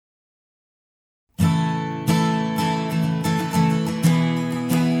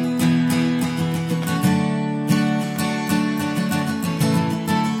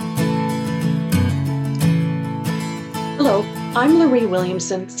I'm Lorraine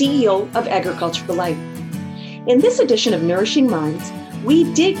Williamson, CEO of Agriculture for Life. In this edition of Nourishing Minds,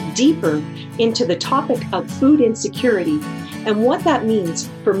 we dig deeper into the topic of food insecurity and what that means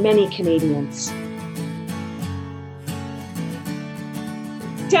for many Canadians.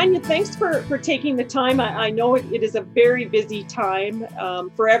 Tanya, thanks for taking the time. I know it is a very busy time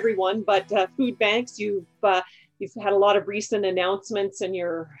for everyone, but food banks, you've had a lot of recent announcements, and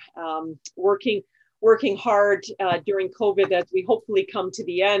you're working hard during COVID as we hopefully come to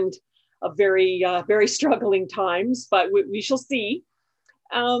the end of very struggling times, but we shall see.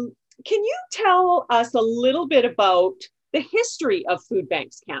 Can you tell us a little bit about the history of Food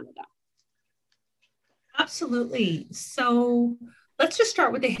Banks Canada? Absolutely. So let's just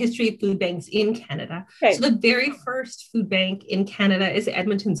start with the history of food banks in Canada. Okay. So the very first food bank in Canada is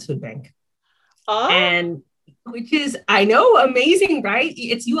Edmonton's Food Bank. And which is, I know, amazing, right?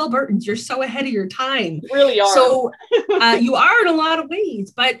 It's you Albertans, you're so ahead of your time. You really are. So you are in a lot of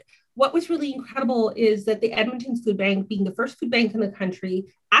ways, but what was really incredible is that the Edmonton's Food Bank, being the first food bank in the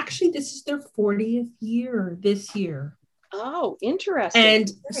country, actually this is their 40th year this year. Oh, interesting. And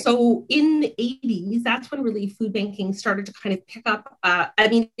so in the 80s, that's when really food banking started to kind of pick up.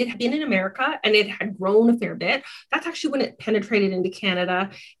 It had been in America and it had grown a fair bit. That's actually when it penetrated into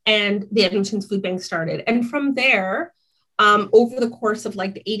Canada and the Edmonton's Food Bank started. And from there, over the course of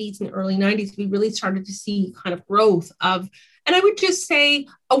like the 80s and early 90s, we really started to see kind of growth of, and I would just say,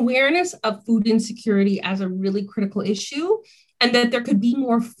 awareness of food insecurity as a really critical issue, and that there could be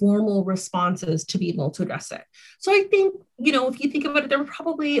more formal responses to be able to address it. So I think, if you think about it, there were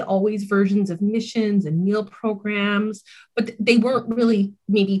probably always versions of missions and meal programs, but they weren't really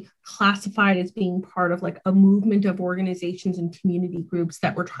maybe classified as being part of like a movement of organizations and community groups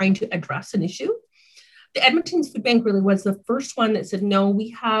that were trying to address an issue. The Edmonton's Food Bank really was the first one that said, no, we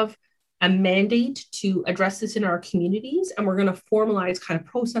have a mandate to address this in our communities, and we're going to formalize kind of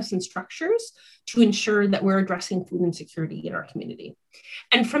process and structures to ensure that we're addressing food insecurity in our community.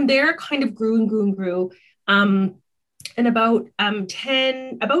 And from there, kind of grew and grew and grew. And about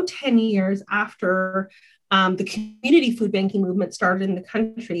 10 years after the community food banking movement started in the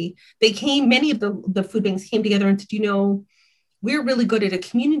country, many of the food banks came together and said, we're really good at a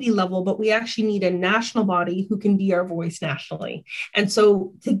community level, but we actually need a national body who can be our voice nationally. And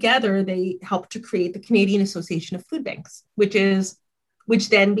so together they helped to create the Canadian Association of Food Banks, which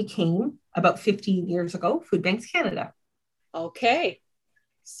then became, about 15 years ago, Food Banks Canada. Okay.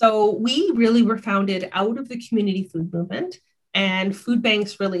 So we really were founded out of the community food movement, and food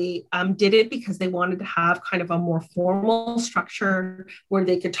banks really did it because they wanted to have kind of a more formal structure where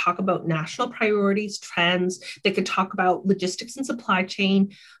they could talk about national priorities, trends, they could talk about logistics and supply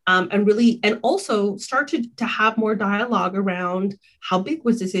chain, and also started to have more dialogue around how big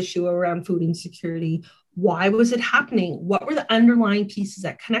was this issue around food insecurity? Why was it happening? What were the underlying pieces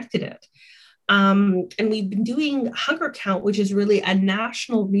that connected it? And we've been doing Hunger Count, which is really a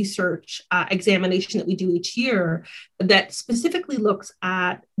national research examination that we do each year that specifically looks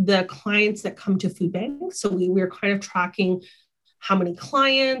at the clients that come to food banks. So we're kind of tracking how many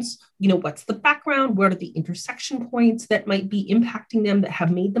clients, what's the background, what are the intersection points that might be impacting them that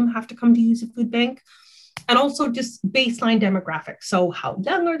have made them have to come to use a food bank. And also just baseline demographics. So how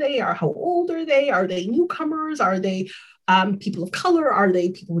young are they, or how old are they? Are they newcomers? Are they people of color? Are they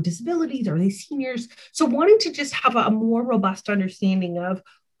people with disabilities? Are they seniors? So wanting to just have a more robust understanding of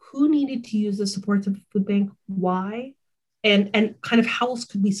who needed to use the supports of the food bank, why, and kind of how else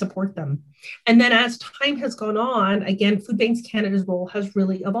could we support them? And then as time has gone on, again, Food Banks Canada's role has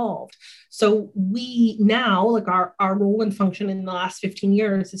really evolved. So we now, like our role and function in the last 15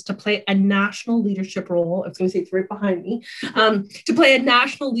 years is to play a national leadership role. I was going to say it's right behind me, to play a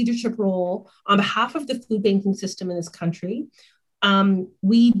national leadership role on behalf of the food banking system in this country.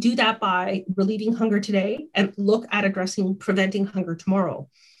 We do that by relieving hunger today and look at preventing hunger tomorrow.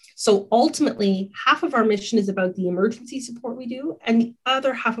 So ultimately, half of our mission is about the emergency support we do, and the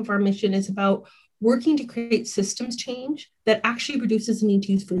other half of our mission is about working to create systems change that actually reduces the need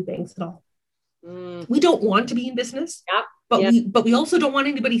to use food banks at all. We don't want to be in business, but we also don't want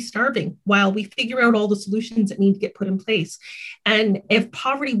anybody starving while we figure out all the solutions that need to get put in place. And if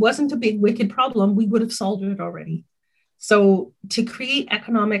poverty wasn't a big, wicked problem, we would have solved it already. So to create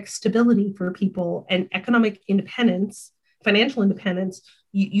economic stability for people and economic independence, financial independence,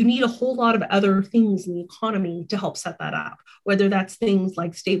 you need a whole lot of other things in the economy to help set that up, whether that's things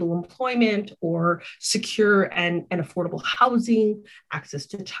like stable employment or secure and affordable housing, access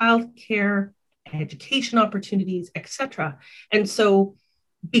to childcare, education opportunities, etc. And so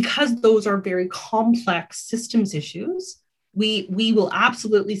because those are very complex systems issues, we will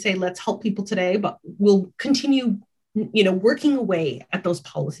absolutely say, let's help people today, but we'll continue working away at those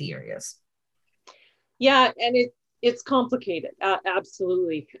policy areas. Yeah, and it's complicated.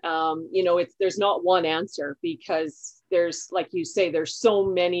 Absolutely. There's not one answer, because there's, like you say, there's so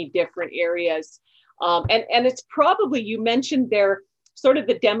many different areas. And it's probably, you mentioned there, sort of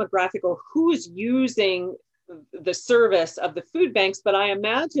the demographic or who's using the service of the food banks, but I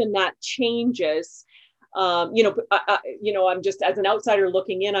imagine that changes. I'm just, as an outsider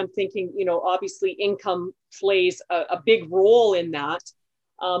looking in, I'm thinking, obviously income plays a big role in that.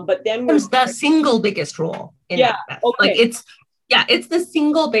 But then there's the single biggest role in that. Okay. It's the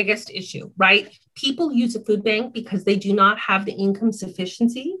single biggest issue, right? People use a food bank because they do not have the income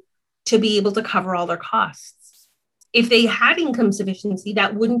sufficiency to be able to cover all their costs. If they had income sufficiency,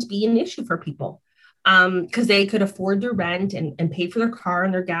 that wouldn't be an issue for people, because they could afford their rent and pay for their car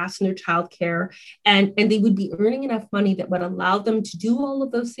and their gas and their childcare, and they would be earning enough money that would allow them to do all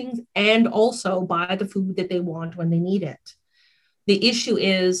of those things and also buy the food that they want when they need it. The issue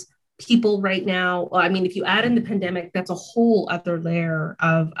is people right now, if you add in the pandemic, that's a whole other layer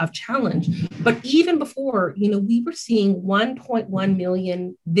of challenge. But even before, we were seeing 1.1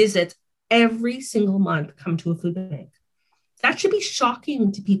 million visits every single month come to a food bank. That should be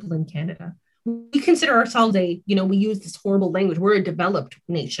shocking to people in Canada. We consider ourselves we use this horrible language, we're a developed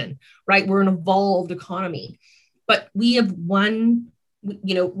nation, right? We're an evolved economy. But we have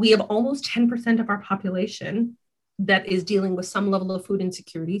almost 10% of our population that is dealing with some level of food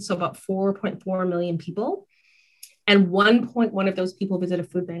insecurity. So about 4.4 million people. And 1.1 of those people visit a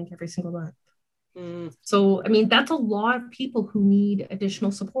food bank every single month. So, that's a lot of people who need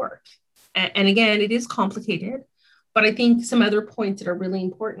additional support. And again, it is complicated, but I think some other points that are really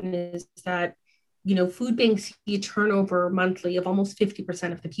important is that, food banks see a turnover monthly of almost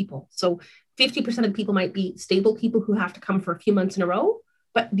 50% of the people. So 50% of the people might be stable people who have to come for a few months in a row,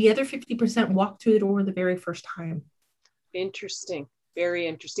 but the other 50% walk through the door the very first time. Interesting. Very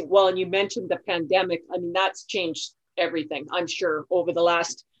interesting. Well, and you mentioned the pandemic. That's changed everything, I'm sure, over the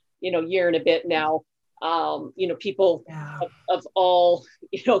last, year and a bit now. People of all,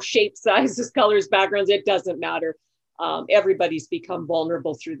 shapes, sizes, colors, backgrounds, it doesn't matter. Everybody's become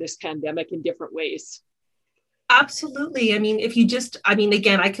vulnerable through this pandemic in different ways. Absolutely. If you just,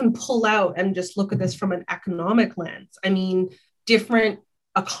 again, I can pull out and just look at this from an economic lens. Different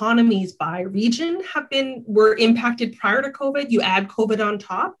economies by region were impacted prior to COVID. You add COVID on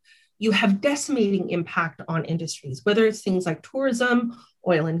top, you have decimating impact on industries, whether it's things like tourism,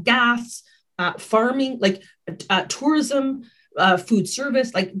 oil and gas, farming, tourism, food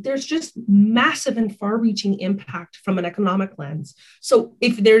service. There's just massive and far-reaching impact from an economic lens. So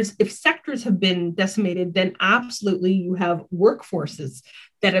if sectors have been decimated, then absolutely you have workforces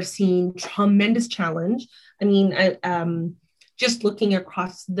that have seen tremendous challenge. Just looking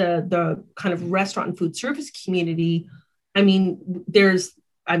across the kind of restaurant and food service community, in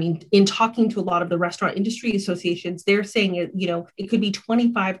talking to a lot of the restaurant industry associations, they're saying it could be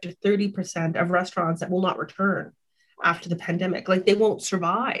 25 to 30% of restaurants that will not return after the pandemic. They won't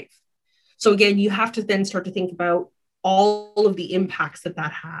survive. So again, you have to then start to think about all of the impacts that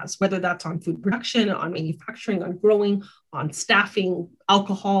has, whether that's on food production, on manufacturing, on growing, on staffing,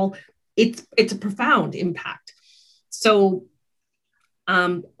 alcohol. It's a profound impact. So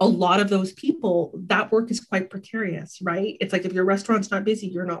a lot of those people, that work is quite precarious, right? It's like if your restaurant's not busy,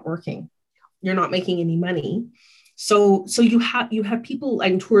 you're not working, you're not making any money. So you have people,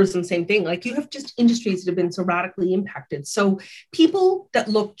 and tourism, same thing. You have just industries that have been so radically impacted. So people that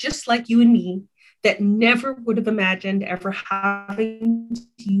look just like you and me, that never would have imagined ever having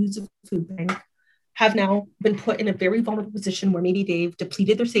to use a food bank, have now been put in a very vulnerable position where maybe they've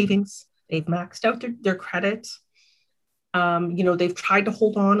depleted their savings, they've maxed out their credit. They've tried to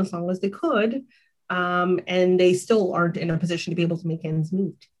hold on as long as they could, and they still aren't in a position to be able to make ends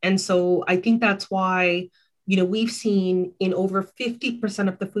meet. And so I think that's why, we've seen in over 50%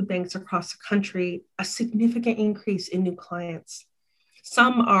 of the food banks across the country, a significant increase in new clients.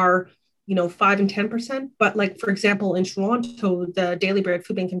 Some are, 5 and 10%, but for example, in Toronto, the Daily Bread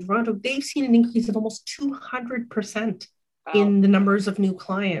Food Bank in Toronto, they've seen an increase of almost 200% in the numbers of new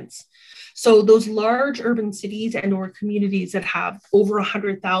clients. So those large urban cities and or communities that have over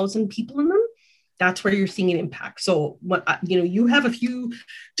 100,000 people in them, that's where you're seeing an impact. So you have a few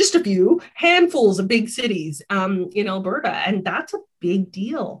handfuls of big cities in Alberta, and that's a big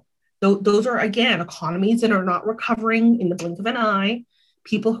deal. Those are, again, economies that are not recovering in the blink of an eye.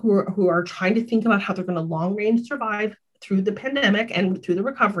 People who are trying to think about how they're going to long range survive through the pandemic and through the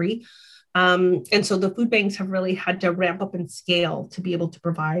recovery. And so the food banks have really had to ramp up and scale to be able to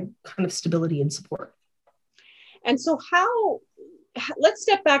provide kind of stability and support. And so how, let's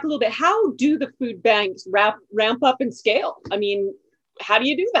step back a little bit. How do the food banks ramp up and scale? I mean, how do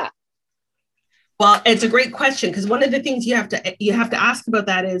you do that? Well, it's a great question, because one of the things you have to ask about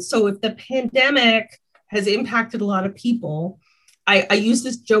that is, so if the pandemic has impacted a lot of people, I use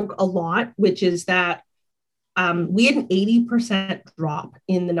this joke a lot, which is that we had an 80% drop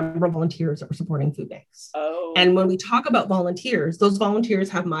in the number of volunteers that were supporting food banks. Oh. And when we talk about volunteers, those volunteers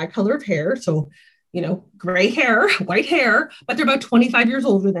have my color of hair. So, gray hair, white hair, but they're about 25 years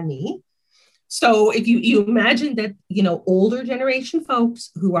older than me. So if you imagine that, older generation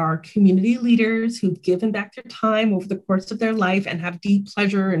folks who are community leaders who've given back their time over the course of their life and have deep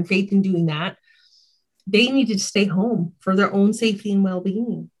pleasure and faith in doing that, they needed to stay home for their own safety and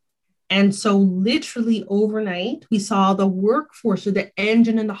well-being. And so literally overnight, we saw the workforce, or the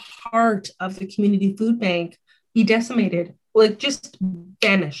engine and the heart of the community food bank, be decimated, like just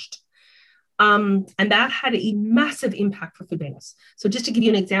vanished. And that had a massive impact for food banks. So just to give you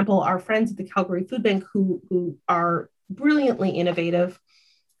an example, our friends at the Calgary Food Bank, who are brilliantly innovative,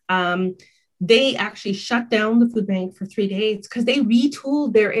 they actually shut down the food bank for 3 days because they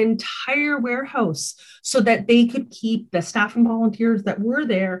retooled their entire warehouse so that they could keep the staff and volunteers that were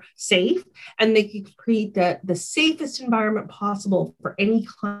there safe, and they could create the safest environment possible for any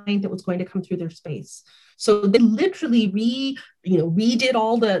client that was going to come through their space. So they literally redid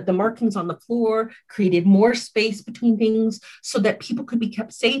all the markings on the floor, created more space between things so that people could be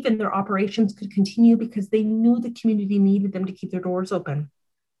kept safe and their operations could continue, because they knew the community needed them to keep their doors open.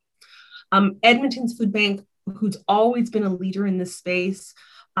 Edmonton's Food Bank, who's always been a leader in this space,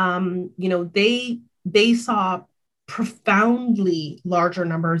 they saw profoundly larger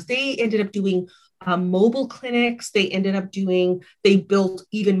numbers. They ended up doing mobile clinics. They built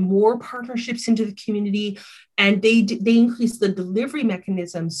even more partnerships into the community, and they increased the delivery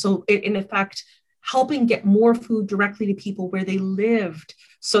mechanism. So in effect, helping get more food directly to people where they lived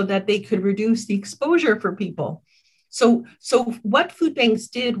so that they could reduce the exposure for people. So what food banks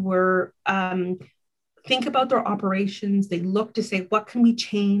did were think about their operations. They look to say, what can we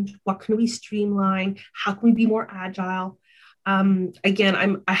change? What can we streamline? How can we be more agile?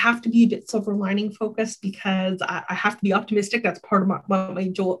 Again, I have to be a bit silver lining focused, because I have to be optimistic. That's part of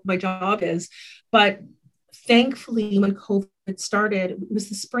what my job is. But thankfully, when COVID started, it was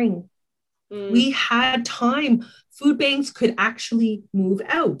the spring. We had time. Food banks could actually move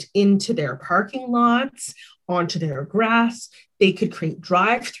out into their parking lots, onto their grass. They could create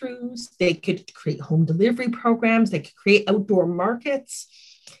drive-throughs. They could create home delivery programs. They could create outdoor markets.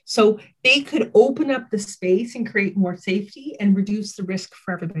 So they could open up the space and create more safety and reduce the risk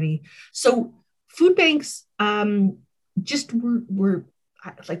for everybody. So food banks just were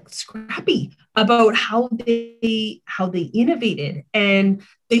like scrappy about how they innovated, and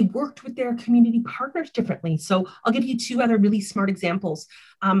they worked with their community partners differently. So I'll give you two other really smart examples.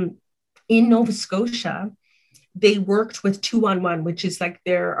 In Nova Scotia, they worked with 211, which is like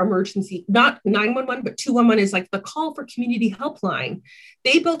their emergency, not 911, but 211 is like the call for community helpline.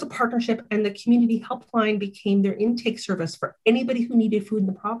 They built a partnership, and the community helpline became their intake service for anybody who needed food in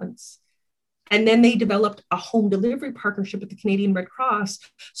the province. And then they developed a home delivery partnership with the Canadian Red Cross.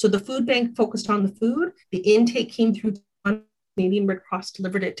 So the food bank focused on the food, the intake came through, Canadian Red Cross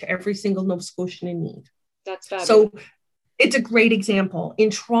delivered it to every single Nova Scotian in need. That's fabulous. So it's a great example. In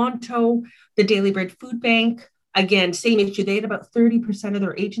Toronto, the Daily Bread Food Bank, again, same issue. They had about 30% of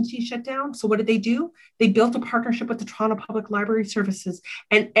their agency shut down. So what did they do? They built a partnership with the Toronto Public Library Services,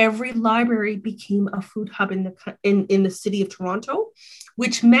 and every library became a food hub in the city of Toronto,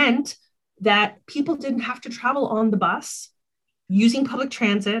 which meant that people didn't have to travel on the bus using public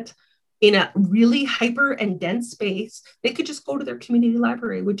transit in a really hyper and dense space. They could just go to their community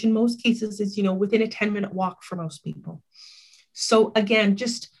library, which in most cases is, within a 10-minute walk for most people. So again,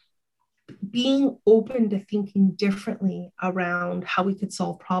 just being open to thinking differently around how we could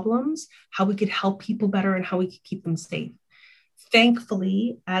solve problems, how we could help people better, and how we could keep them safe.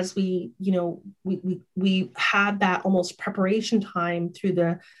 Thankfully, as we had that almost preparation time through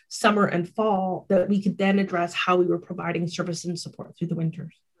the summer and fall, that we could then address how we were providing service and support through the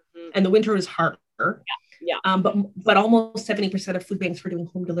winters. Mm-hmm. And the winter is harder. Yeah. But almost 70% of food banks were doing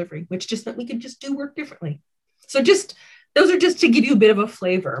home delivery, which just meant we could just do work differently. So those are just to give you a bit of a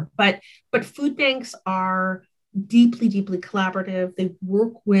flavor. But food banks are deeply, deeply collaborative. They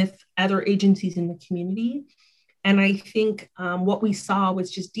work with other agencies in the community. And I think what we saw was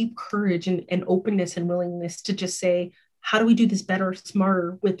just deep courage and openness and willingness to just say, how do we do this better,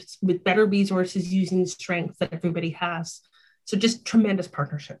 smarter, with better resources, using the strength that everybody has? So just tremendous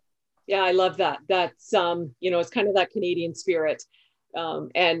partnership. Yeah, I love that. That's, it's kind of that Canadian spirit.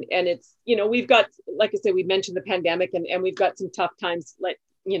 And it's, we've got, like I said, we mentioned the pandemic, and we've got some tough times, like,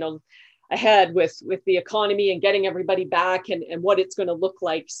 ahead with the economy and getting everybody back, and what it's going to look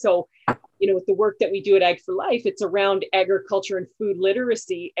like. So, with the work that we do at Ag for Life, it's around agriculture and food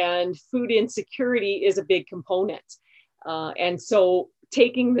literacy, and food insecurity is a big component. And so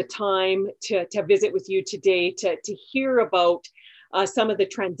taking the time to visit with you today to hear about some of the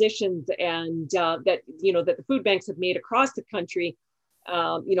transitions and that the food banks have made across the country,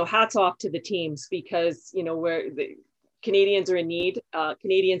 hats off to the teams, because where the Canadians are in need,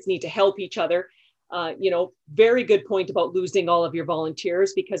 Canadians need to help each other. Very good point about losing all of your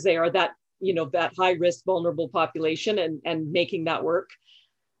volunteers, because they are that high risk, vulnerable population, and making that work.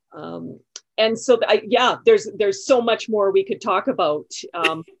 And so, there's so much more we could talk about,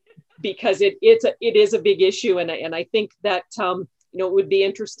 because it is a big issue, and I think that it would be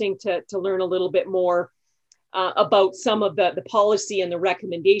interesting to learn a little bit more about some of the policy and the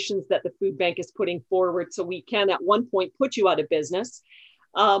recommendations that the food bank is putting forward, so we can at one point put you out of business.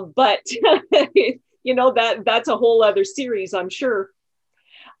 But that's a whole other series, I'm sure.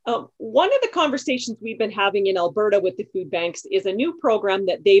 One of the conversations we've been having in Alberta with the food banks is a new program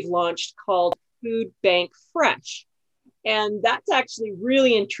that they've launched called Food Bank Fresh. And that's actually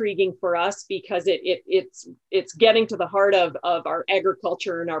really intriguing for us, because it's getting to the heart of our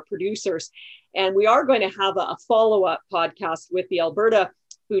agriculture and our producers. And we are going to have a follow-up podcast with the Alberta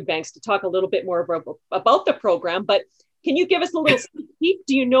food banks to talk a little bit more about the program. But can you give us a little sneak peek?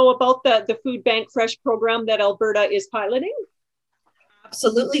 Do you know about the Food Bank Fresh program that Alberta is piloting?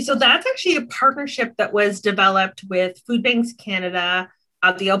 Absolutely. So that's actually a partnership that was developed with Food Banks Canada,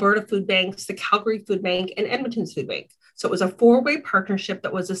 the Alberta Food Banks, the Calgary Food Bank, and Edmonton's Food Bank. So it was a four-way partnership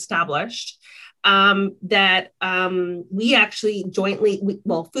that was established, that we actually jointly,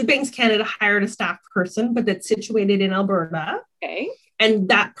 Food Banks Canada hired a staff person, but that's situated in Alberta. Okay. And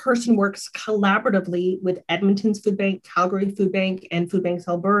that person works collaboratively with Edmonton's Food Bank, Calgary Food Bank, and Food Banks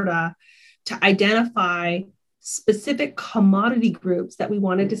Alberta to identify specific commodity groups that we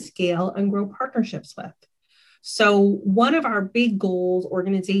wanted to scale and grow partnerships with. So one of our big goals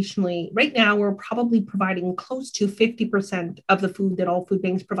organizationally, right now, we're probably providing close to 50% of the food that all food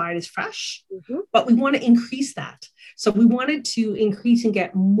banks provide is fresh, but we want to increase that. So we wanted to increase and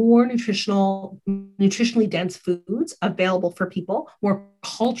get more nutritionally dense foods available for people, more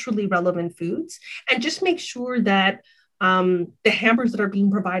culturally relevant foods, and just make sure that the hampers that are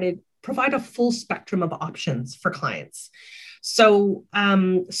being provided provide a full spectrum of options for clients. So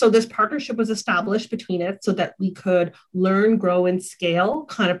this partnership was established between it so that we could learn, grow, and scale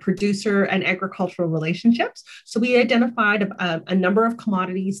kind of producer and agricultural relationships. So we identified a number of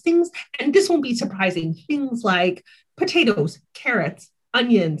commodities, things, and this won't be surprising, things like potatoes, carrots,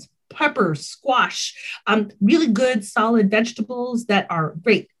 onions, peppers, squash, really good, solid vegetables that are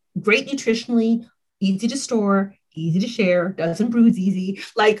great nutritionally, easy to store, easy to share, doesn't bruise easy.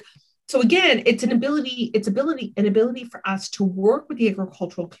 So again, it's an ability for us to work with the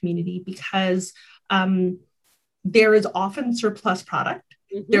agricultural community, because there is often surplus product.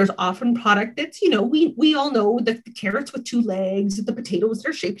 There's often product that's, we all know that the carrots with two legs, the potatoes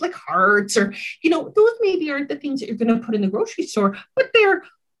that are shaped like hearts, or, those maybe aren't the things that you're going to put in the grocery store, but they're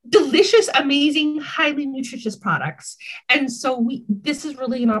delicious, amazing, highly nutritious products. And so this is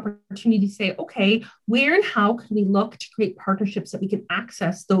really an opportunity to say, okay, where and how can we look to create partnerships that we can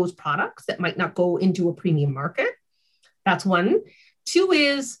access those products that might not go into a premium market? That's one. Two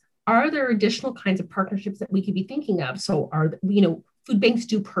is, are there additional kinds of partnerships that we could be thinking of? So food banks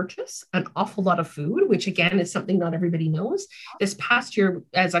do purchase an awful lot of food, which again is something not everybody knows. This past year,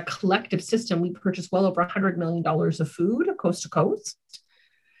 as a collective system, we purchased well over $100 million of food coast to coast.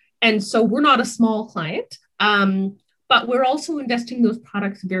 And so we're not a small client, but we're also investing those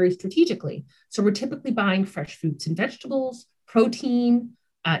products very strategically. So we're typically buying fresh fruits and vegetables, protein,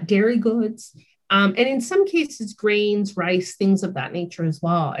 dairy goods, and in some cases, grains, rice, things of that nature as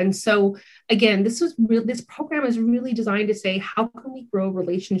well. And so again, this program is really designed to say, how can we grow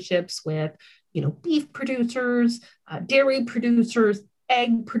relationships with, beef producers, dairy producers,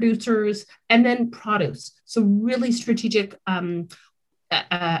 egg producers, and then produce. So really strategic,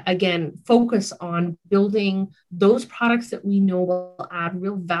 again, focus on building those products that we know will add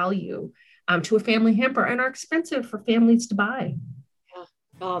real value to a family hamper and are expensive for families to buy. Yeah.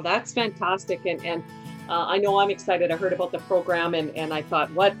 Oh, that's fantastic. And I know I'm excited. I heard about the program and I thought,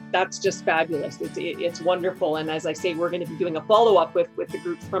 that's just fabulous. It's wonderful. And as I say, we're going to be doing a follow-up with the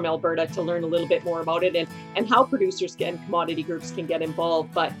groups from Alberta to learn a little bit more about it and how producers and commodity groups can get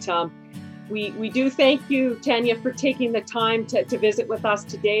involved. But we do thank you, Tanya, for taking the time to visit with us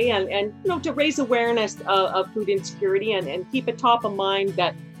today and to raise awareness of food insecurity and keep it top of mind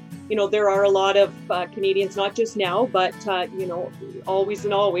that, there are a lot of Canadians, not just now, but, always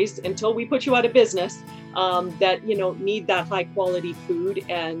and always until we put you out of business, that, need that high quality food.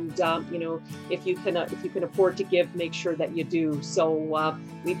 And, if you can afford to give, make sure that you do. So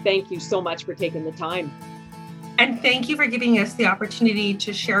we thank you so much for taking the time. And thank you for giving us the opportunity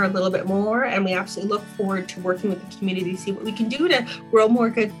to share a little bit more. And we absolutely look forward to working with the community to see what we can do to grow more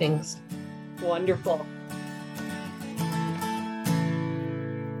good things. Wonderful.